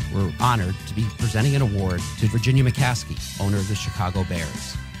 this year, we're honored to be presenting an award to Virginia McCaskey, owner of the Chicago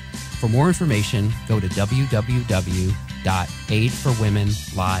Bears. For more information, go to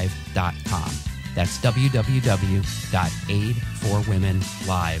www.aidforwomenlive.com. That's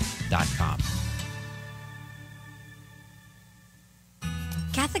www.aidforwomenlive.com.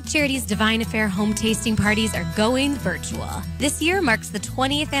 Catholic Charities Divine Affair home tasting parties are going virtual. This year marks the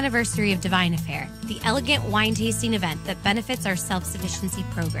 20th anniversary of Divine Affair, the elegant wine tasting event that benefits our self-sufficiency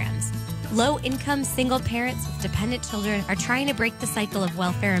programs. Low-income single parents with dependent children are trying to break the cycle of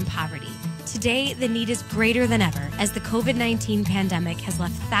welfare and poverty. Today, the need is greater than ever as the COVID-19 pandemic has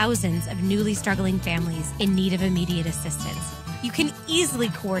left thousands of newly struggling families in need of immediate assistance. You can easily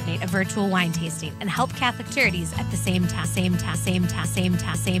coordinate a virtual wine tasting and help Catholic Charities at the same time.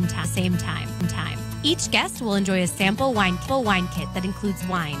 Each guest will enjoy a sample wine kit that includes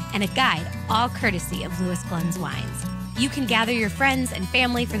wine and a guide, all courtesy of Louis Glenn's Wines. You can gather your friends and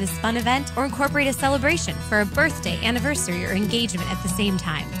family for this fun event or incorporate a celebration for a birthday, anniversary, or engagement at the same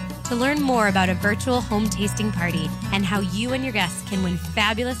time. To learn more about a virtual home tasting party and how you and your guests can win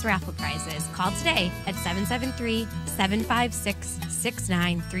fabulous raffle prizes, call today at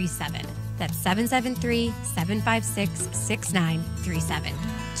 773-756-6937. That's 773-756-6937.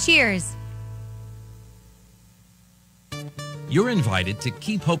 Cheers! You're invited to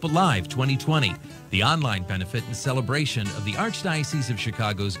Keep Hope Alive 2020, the online benefit and celebration of the Archdiocese of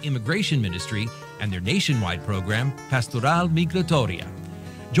Chicago's immigration ministry and their nationwide program, Pastoral Migratoria.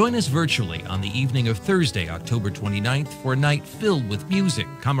 Join us virtually on the evening of Thursday, October 29th for a night filled with music,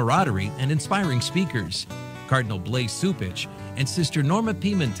 camaraderie, and inspiring speakers. Cardinal Blaise Supich and Sister Norma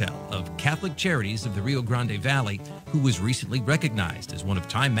Pimentel of Catholic Charities of the Rio Grande Valley, who was recently recognized as one of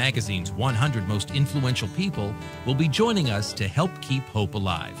Time Magazine's 100 most influential people, will be joining us to help keep hope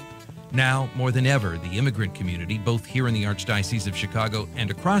alive. Now, more than ever, the immigrant community, both here in the Archdiocese of Chicago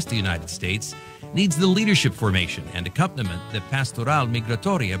and across the United States, needs the leadership formation and accompaniment that Pastoral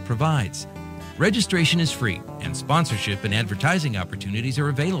Migratoria provides. Registration is free, and sponsorship and advertising opportunities are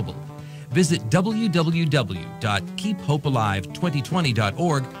available. Visit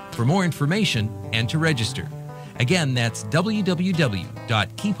www.keephopealive2020.org for more information and to register. Again, that's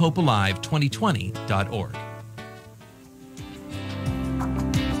www.keephopealive2020.org.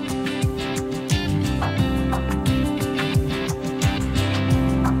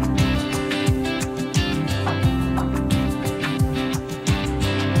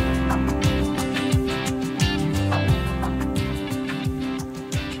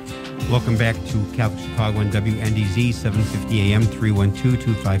 Welcome back to Catholic Chicago on WNDZ, 750 AM,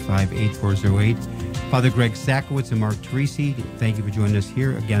 312-255-8408. Father Greg Sakowicz and Mark Teresi, thank you for joining us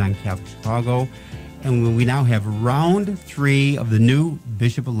here again on Catholic Chicago. And we now have round 3 of the new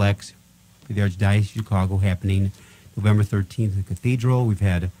bishop-elects for the Archdiocese of Chicago happening November 13th at the Cathedral. We've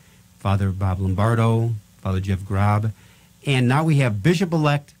had Father Bob Lombardo, Father Jeff Grob, and now we have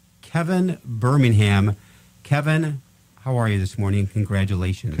Bishop-elect Kevin Birmingham. Kevin, how are you this morning?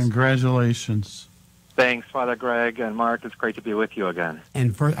 Congratulations. Congratulations. Thanks, Father Greg and Mark. It's great to be with you again.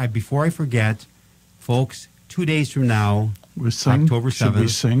 And before I forget, folks, 2 days from now, October 7th. Should we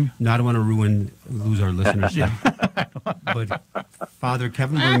sing? No, I don't want to lose our listeners. But Father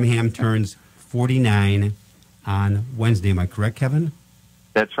Kevin Birmingham turns 49 on Wednesday. Am I correct, Kevin?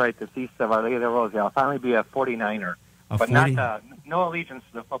 That's right, the Feast of Our Lady of the Rosary. I'll finally be a 49er. No allegiance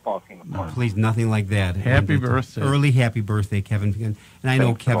to the football team, of course. Please, nothing like that. Happy birthday. Early happy birthday, Kevin. And I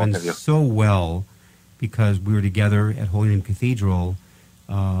know Kevin so well because we were together at Holy Name Cathedral.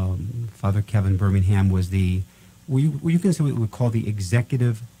 Father Kevin Birmingham was were you considered what we would call the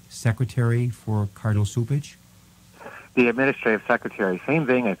executive secretary for Cardinal Supich? The administrative secretary. Same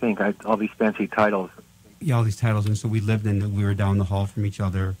thing, I think. All these fancy titles all these titles, and so we were down the hall from each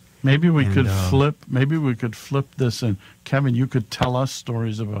other. Maybe we could flip this, and Kevin, you could tell us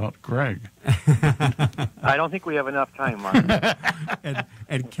stories about Greg. I don't think we have enough time, Mark.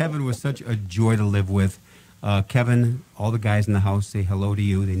 and Kevin was such a joy to live with. Kevin, all the guys in the house say hello to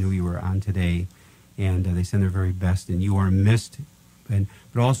you. They knew you were on today, and they send their very best, and you are missed.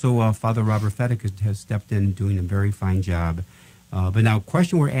 But also, Father Robert Fettig has stepped in, doing a very fine job. But now,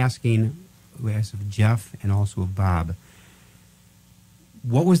 question we asked of Jeff and also of Bob.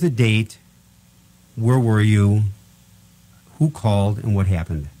 What was the date? Where were you? Who called, and what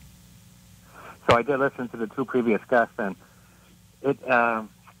happened? So I did listen to the two previous guests, and the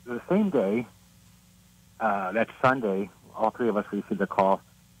same day, that Sunday, all three of us received a call,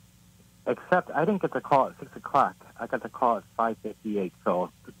 except I didn't get the call at 6 o'clock. I got the call at 5:58. So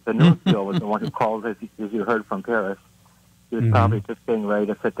the nuncio was the one who called, as you heard from Paris. He was probably just getting ready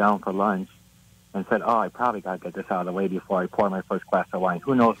to sit down for lunch and said, I probably got to get this out of the way before I pour my first glass of wine.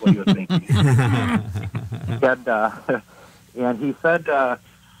 Who knows what he was thinking. And he said, I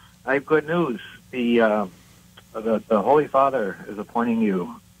have good news. The Holy Father is appointing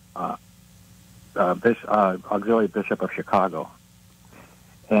you Auxiliary Bishop of Chicago.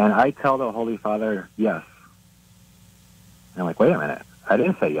 And I tell the Holy Father, yes. And I'm like, wait a minute. I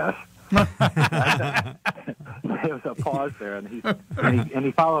didn't say yes. There was a pause there, and he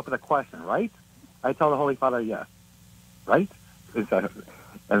followed up with a question, right? I tell the Holy Father, yes. Right? And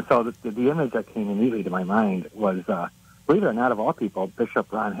so the image that came immediately to my mind was, believe it or not, of all people,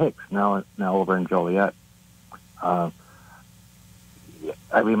 Bishop Ron Hicks, now over in Joliet. I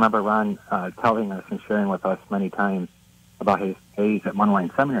remember Ron telling us and sharing with us many times about his days at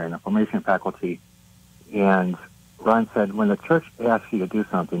Monoline Seminary in the formation faculty. And Ron said, when the church asks you to do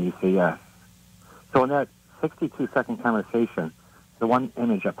something, you say yes. So in that 62-second conversation, the one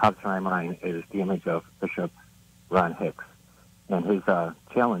image that pops in my mind is the image of Bishop Ron Hicks and his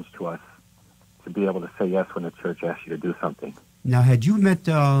challenge to us to be able to say yes when the church asks you to do something. Now, had you met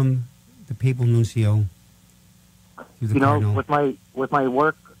the papal nuncio? Cardinal? with my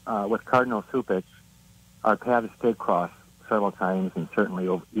work with Cardinal Sakowicz, our paths did cross several times, and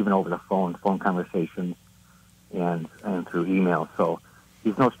certainly even over the phone conversations and through email. So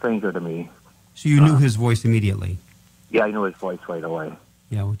he's no stranger to me. So you knew his voice immediately? Yeah, I knew his voice right away.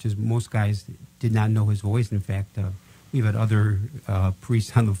 Yeah, which is most guys did not know his voice. In fact, we've had other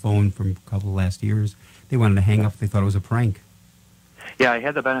priests on the phone from a couple of last years. They wanted to hang up. They thought it was a prank. Yeah, I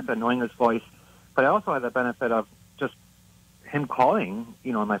had the benefit of knowing his voice, but I also had the benefit of just him calling,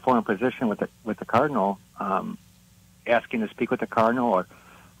 in my former position with the Cardinal, asking to speak with the Cardinal or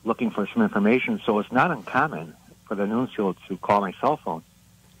looking for some information. So it's not uncommon for the nuncio to call my cell phone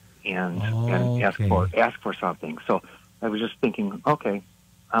and ask for something. So I was just thinking, okay,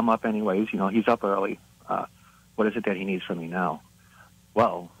 I'm up anyways. He's up early. What is it that he needs from me now?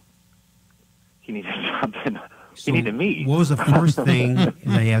 Well, he needed something. He needed me. What was the first thing,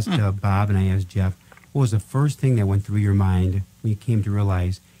 and I asked Bob and I asked Jeff, what was the first thing that went through your mind when you came to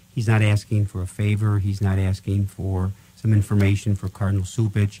realize he's not asking for a favor, he's not asking for some information for Cardinal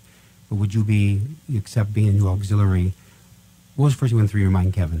Sakowicz, but would you accept being a new auxiliary? What was the first thing that went through your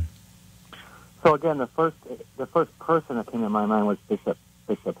mind, Kevin? So again, the first person that came to my mind was Bishop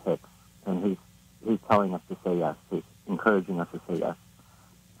Hicks, and he's telling us to say yes. He's encouraging us to say yes.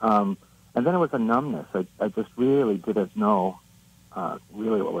 And then it was a numbness. I just really didn't know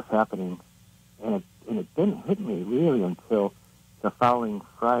really what was happening, and it didn't hit me really until the following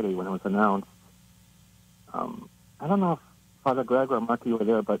Friday when it was announced. I don't know if Father Greg or Mark, you were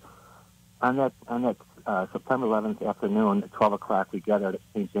there, but on that September 11th afternoon at 12 o'clock, we gathered at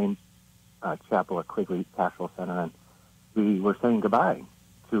St. James Chapel at Quigley Pastoral Center, and we were saying goodbye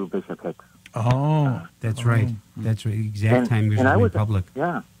to Bishop Hicks. That's right. That's right. Exact time usually in public.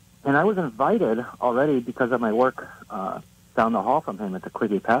 Yeah. And I was invited already because of my work down the hall from him at the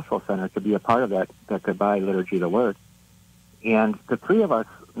Quigley Pastoral Center to be a part of that goodbye liturgy of the word. And the three of us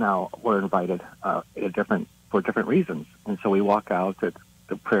now were invited for different reasons. And so we walk out,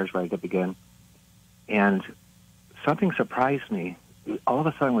 the prayer's ready to begin. And something surprised me. All of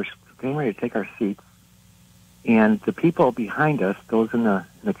a sudden, we're getting ready to take our seats, and the people behind us, those in the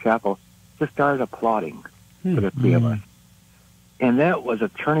chapel, just started applauding for the three of us. And that was a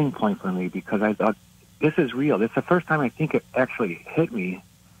turning point for me because I thought, this is real. It's the first time I think it actually hit me,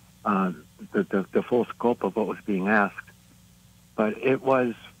 the full scope of what was being asked. But it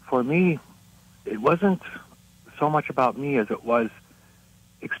was, for me, it wasn't so much about me as it was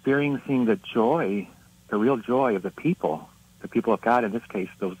experiencing the joy, the real joy of the people of God, in this case,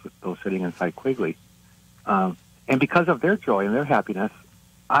 those sitting inside Quigley. And because of their joy and their happiness,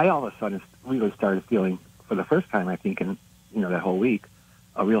 I all of a sudden really started feeling for the first time, I think, in that whole week,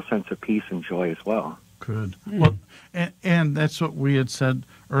 a real sense of peace and joy as well. Good. Well, and that's what we had said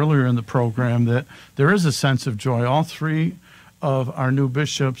earlier in the program, that there is a sense of joy. All three of our new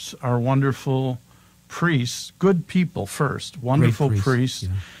bishops are wonderful priests, good people first, wonderful priests. Yeah.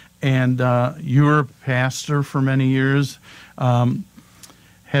 And you were a pastor for many years.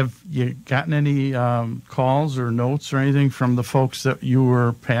 Have you gotten any calls or notes or anything from the folks that you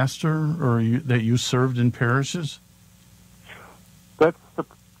were pastor or that you served in parishes?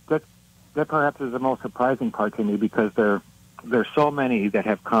 That perhaps is the most surprising part to me, because there's so many that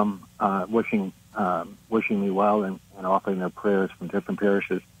have come wishing me well and offering their prayers from different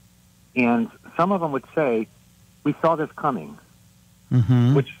parishes. And some of them would say, "We saw this coming,"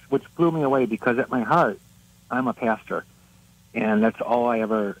 which blew me away, because at my heart, I'm a pastor. And that's all I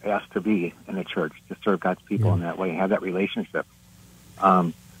ever asked to be in the church, to serve God's people in that way, have that relationship.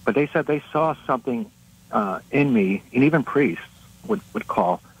 But they said they saw something in me, and even priests would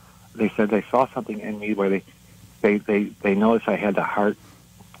call. They said they saw something in me where they noticed I had the heart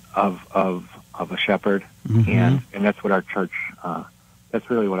of a shepherd, and that's what our church. That's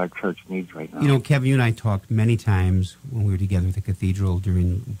really what our church needs right now. Kevin, you and I talked many times when we were together at the cathedral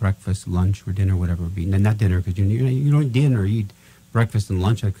during breakfast, lunch, or dinner, whatever it be. Not dinner, because you don't eat dinner. You eat breakfast and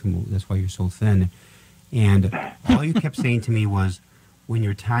lunch. That's why you're so thin. And all you kept saying to me was, when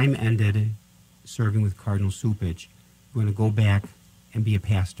your time ended serving with Cardinal Sakowicz, you're going to go back and be a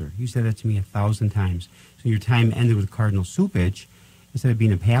pastor. You said that to me 1,000 times. So your time ended with Cardinal Sakowicz. Instead of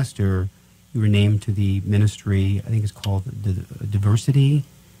being a pastor, you were named to the ministry, I think it's called the Diversity.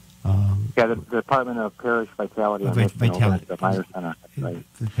 The Department of Parish Vitality and Vitality. The Meyer Center. Right.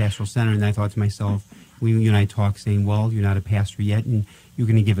 The Pastoral Center. And I thought to myself, you and I talked saying, well, you're not a pastor yet, and you're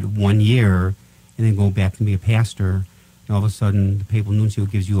going to give it 1 year and then go back and be a pastor. And all of a sudden, the Papal Nuncio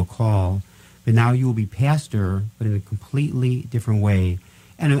gives you a call. But now you will be pastor, but in a completely different way.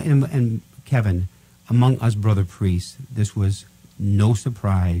 And Kevin, among us brother priests, this was no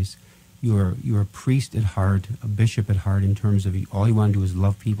surprise. You're a priest at heart, a bishop at heart, in terms of all you want to do is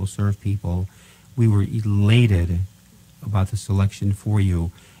love people, serve people. We were elated about the selection for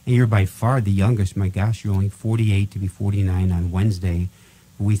you. And you're by far the youngest. My gosh, you're only 48 to be 49 on Wednesday.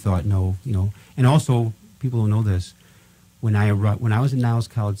 We thought, no. And also, people don't know this, when I was at Niles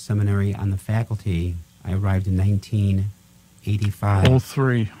College Seminary on the faculty, I arrived in 1985.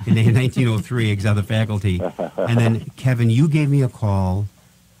 03. In 1903, on the faculty. And then, Kevin, you gave me a call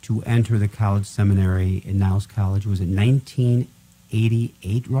to enter the college seminary in Niles College. Was it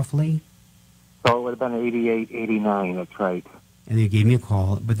 1988, roughly? So it would have been 88, 89, that's right. And you gave me a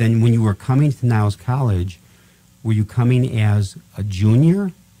call. But then when you were coming to Niles College, were you coming as a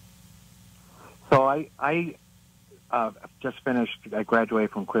junior? So I just finished, I graduated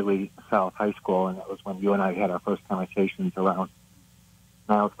from Quigley South High School, and that was when you and I had our first conversations around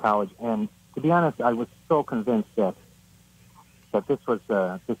Niles College. And to be honest, I was so convinced that this was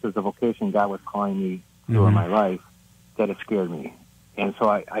the vocation God was calling me to in my life, that it scared me. And so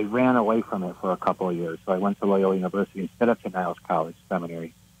I ran away from it for a couple of years. So I went to Loyola University instead of to Niles College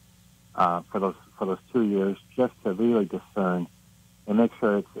Seminary for those 2 years, just to really discern and make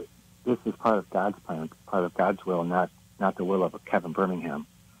sure this is part of God's plan, part of God's will, not the will of Kevin Birmingham.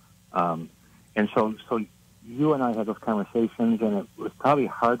 And so you and I had those conversations, and it was probably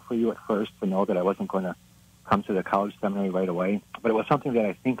hard for you at first to know that I wasn't going to come to the college seminary right away. But it was something that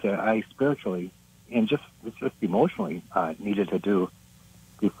I think that I spiritually and just emotionally needed to do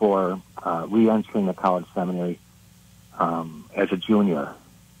before re-entering the college seminary as a junior,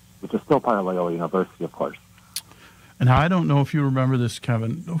 which is still part of Loyola University, of course. And I don't know if you remember this,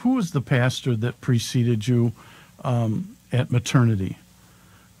 Kevin. Who was the pastor that preceded you at maternity?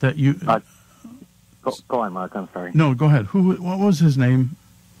 That you go on, Mark. I'm sorry. No, go ahead. What was his name?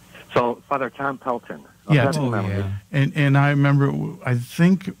 So Father Tom Pelton. Yeah. And I remember. I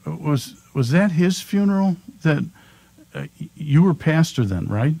think was that his funeral that you were pastor then,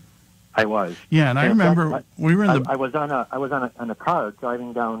 right? I was. Yeah, and I remember we were in the. I was on a car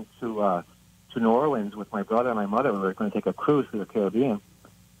driving down to New Orleans with my brother and my mother. We were going to take a cruise to the Caribbean,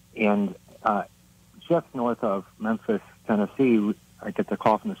 and just north of Memphis, Tennessee, I get the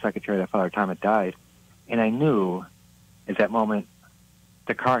call from the secretary that Father Tom had died, and I knew at that moment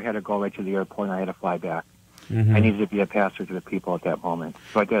the car had to go right to the airport, and I had to fly back. I needed to be a pastor to the people at that moment,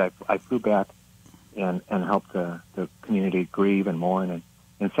 so I did. I flew back and helped the community grieve and mourn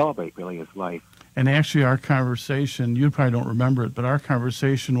and celebrate really his life. And actually, our conversation, you probably don't remember it, but our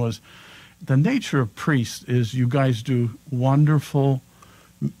conversation was, the nature of priests is you guys do wonderful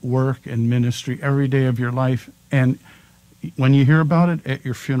work and ministry every day of your life, and when you hear about it, at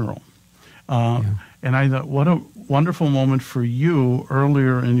your funeral. And I thought, what a wonderful moment for you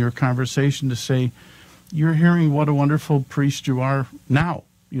earlier in your conversation to say, you're hearing what a wonderful priest you are now.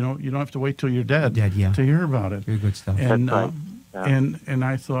 You know, you don't have to wait till you're dead, to hear about it. Very good stuff. And and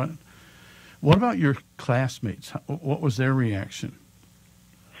I thought, what about your classmates? What was their reaction?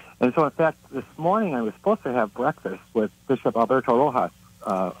 And so, in fact, this morning I was supposed to have breakfast with Bishop Alberto Rojas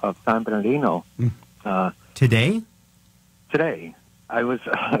of San Bernardino. Today? Today. I was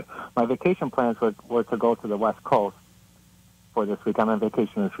my vacation plans were to go to the West Coast for this week. I'm on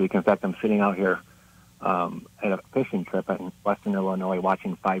vacation this week. In fact, I'm sitting out here at a fishing trip in western Illinois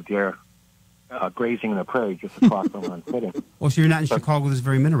watching 5 deer grazing in the prairie just across from where I'm sitting. Well, so you're not in Chicago this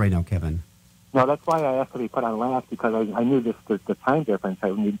very minute right now, Kevin? No, that's why I asked to be put on last, because I knew just the time difference.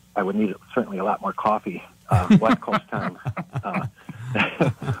 I would need certainly a lot more coffee, West Coast time.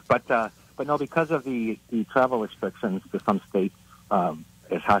 But no, because of the travel restrictions to some states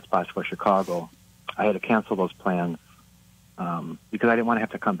as hotspots for Chicago, I had to cancel those plans because I didn't want to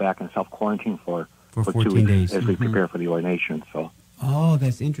have to come back and self-quarantine for 14 2 weeks days as we prepare for the ordination. So. Oh,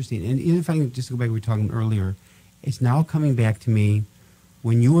 that's interesting. And if I can just go back, we were talking earlier, it's now coming back to me.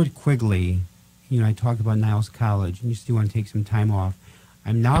 When you were at Quigley, I talked about Niles College, and you still want to take some time off.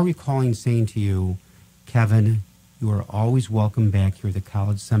 I'm now recalling saying to you, Kevin, you are always welcome back here at the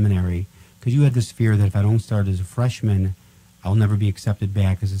college seminary, because you had this fear that if I don't start as a freshman, I'll never be accepted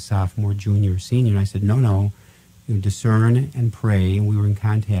back as a sophomore, junior, senior. And I said, no, discern and pray, and we were in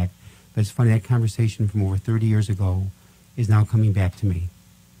contact. But it's funny, that conversation from over 30 years ago is now coming back to me.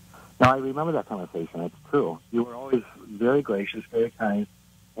 No, I remember that conversation. It's true. You were always very gracious, very kind,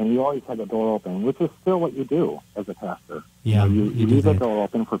 and you always had the door open, which is still what you do as a pastor. Yeah, you leave the door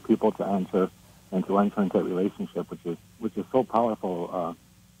open for people to enter and to enter into that relationship, which is so powerful,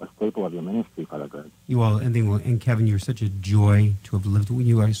 a staple of your ministry, Father Greg. And Kevin, you're such a joy to have lived.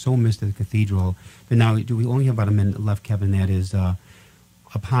 You are so missed at the Cathedral. But now, do we only have about a minute left, Kevin? That is,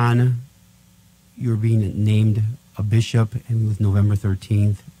 upon your being named a bishop, and with November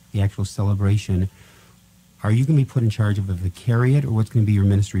 13th, the actual celebration, are you going to be put in charge of a vicariate, or what's going to be your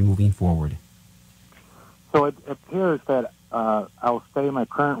ministry moving forward? So it appears that I'll stay in my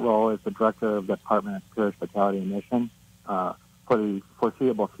current role as the director of the Department of Spirituality and Mission for the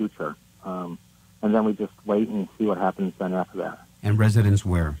foreseeable future. And then we just wait and see what happens then after that. And residence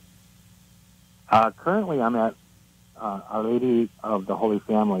where? Currently I'm at Our Lady of the Holy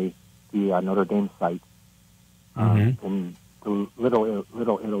Family, the Notre Dame site in the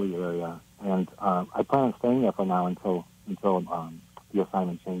Little Italy area. And I plan on staying there for now until the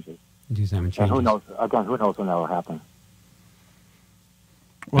assignment changes. And who knows when that will happen.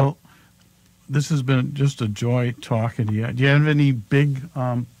 Well, this has been just a joy talking to you. Do you have any big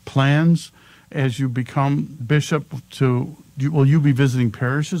plans as you become bishop? Will you be visiting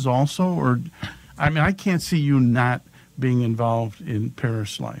parishes also? Or, I mean, I can't see you not being involved in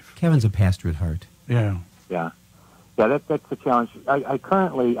parish life. Kevin's a pastor at heart. Yeah. That's the challenge. I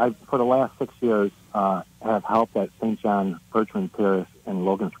currently, for the last 6 years, have helped at St. John Bertrand Parish in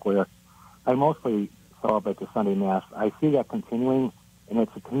Logan Square. I mostly celebrate the Sunday Mass. I see that continuing, and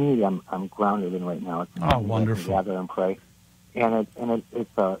it's a community I'm grounded in right now. It's wonderful. Gather and pray, and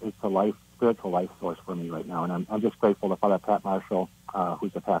it's a spiritual life source for me right now. And I'm just grateful to Father Pat Marshall,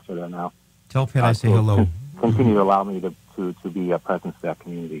 who's a pastor there now. Tell Pat I say hello. Continue to allow me to be a presence to that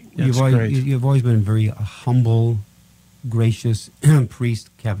community. You've always been a very humble, gracious priest,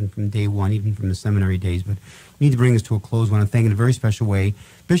 Kevin, from day one, even from the seminary days. But we need to bring this to a close. I want to thank in a very special way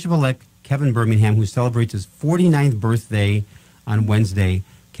Bishop-elect Kevin Birmingham, who celebrates his 49th birthday on Wednesday.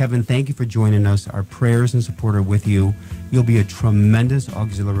 Kevin, thank you for joining us. Our prayers and support are with you. You'll be a tremendous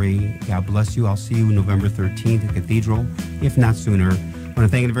auxiliary. God bless you. I'll see you November 13th at Cathedral, if not sooner. I want to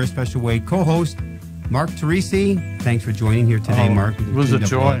thank in a very special way co-host Mark Teresi. Thanks for joining here today, Mark. It was a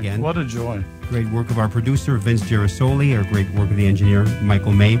joy. What a joy. Great work of our producer, Vince Girasoli, our great work of the engineer,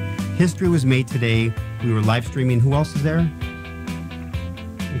 Michael May. History was made today. We were live streaming. Who else is there?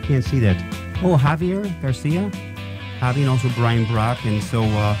 I can't see that. Oh, Javier Garcia. Javi, and also Brian Brock. And so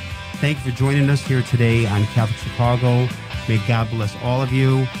thank you for joining us here today on Catholic Chicago. May God bless all of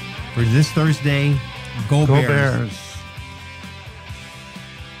you. For this Thursday, Go Bears.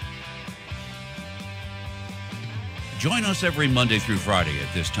 Join us every Monday through Friday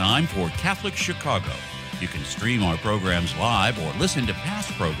at this time for Catholic Chicago. You can stream our programs live or listen to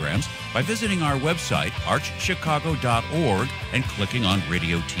past programs by visiting our website, archchicago.org, and clicking on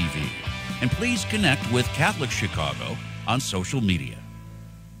Radio TV. And please connect with Catholic Chicago on social media.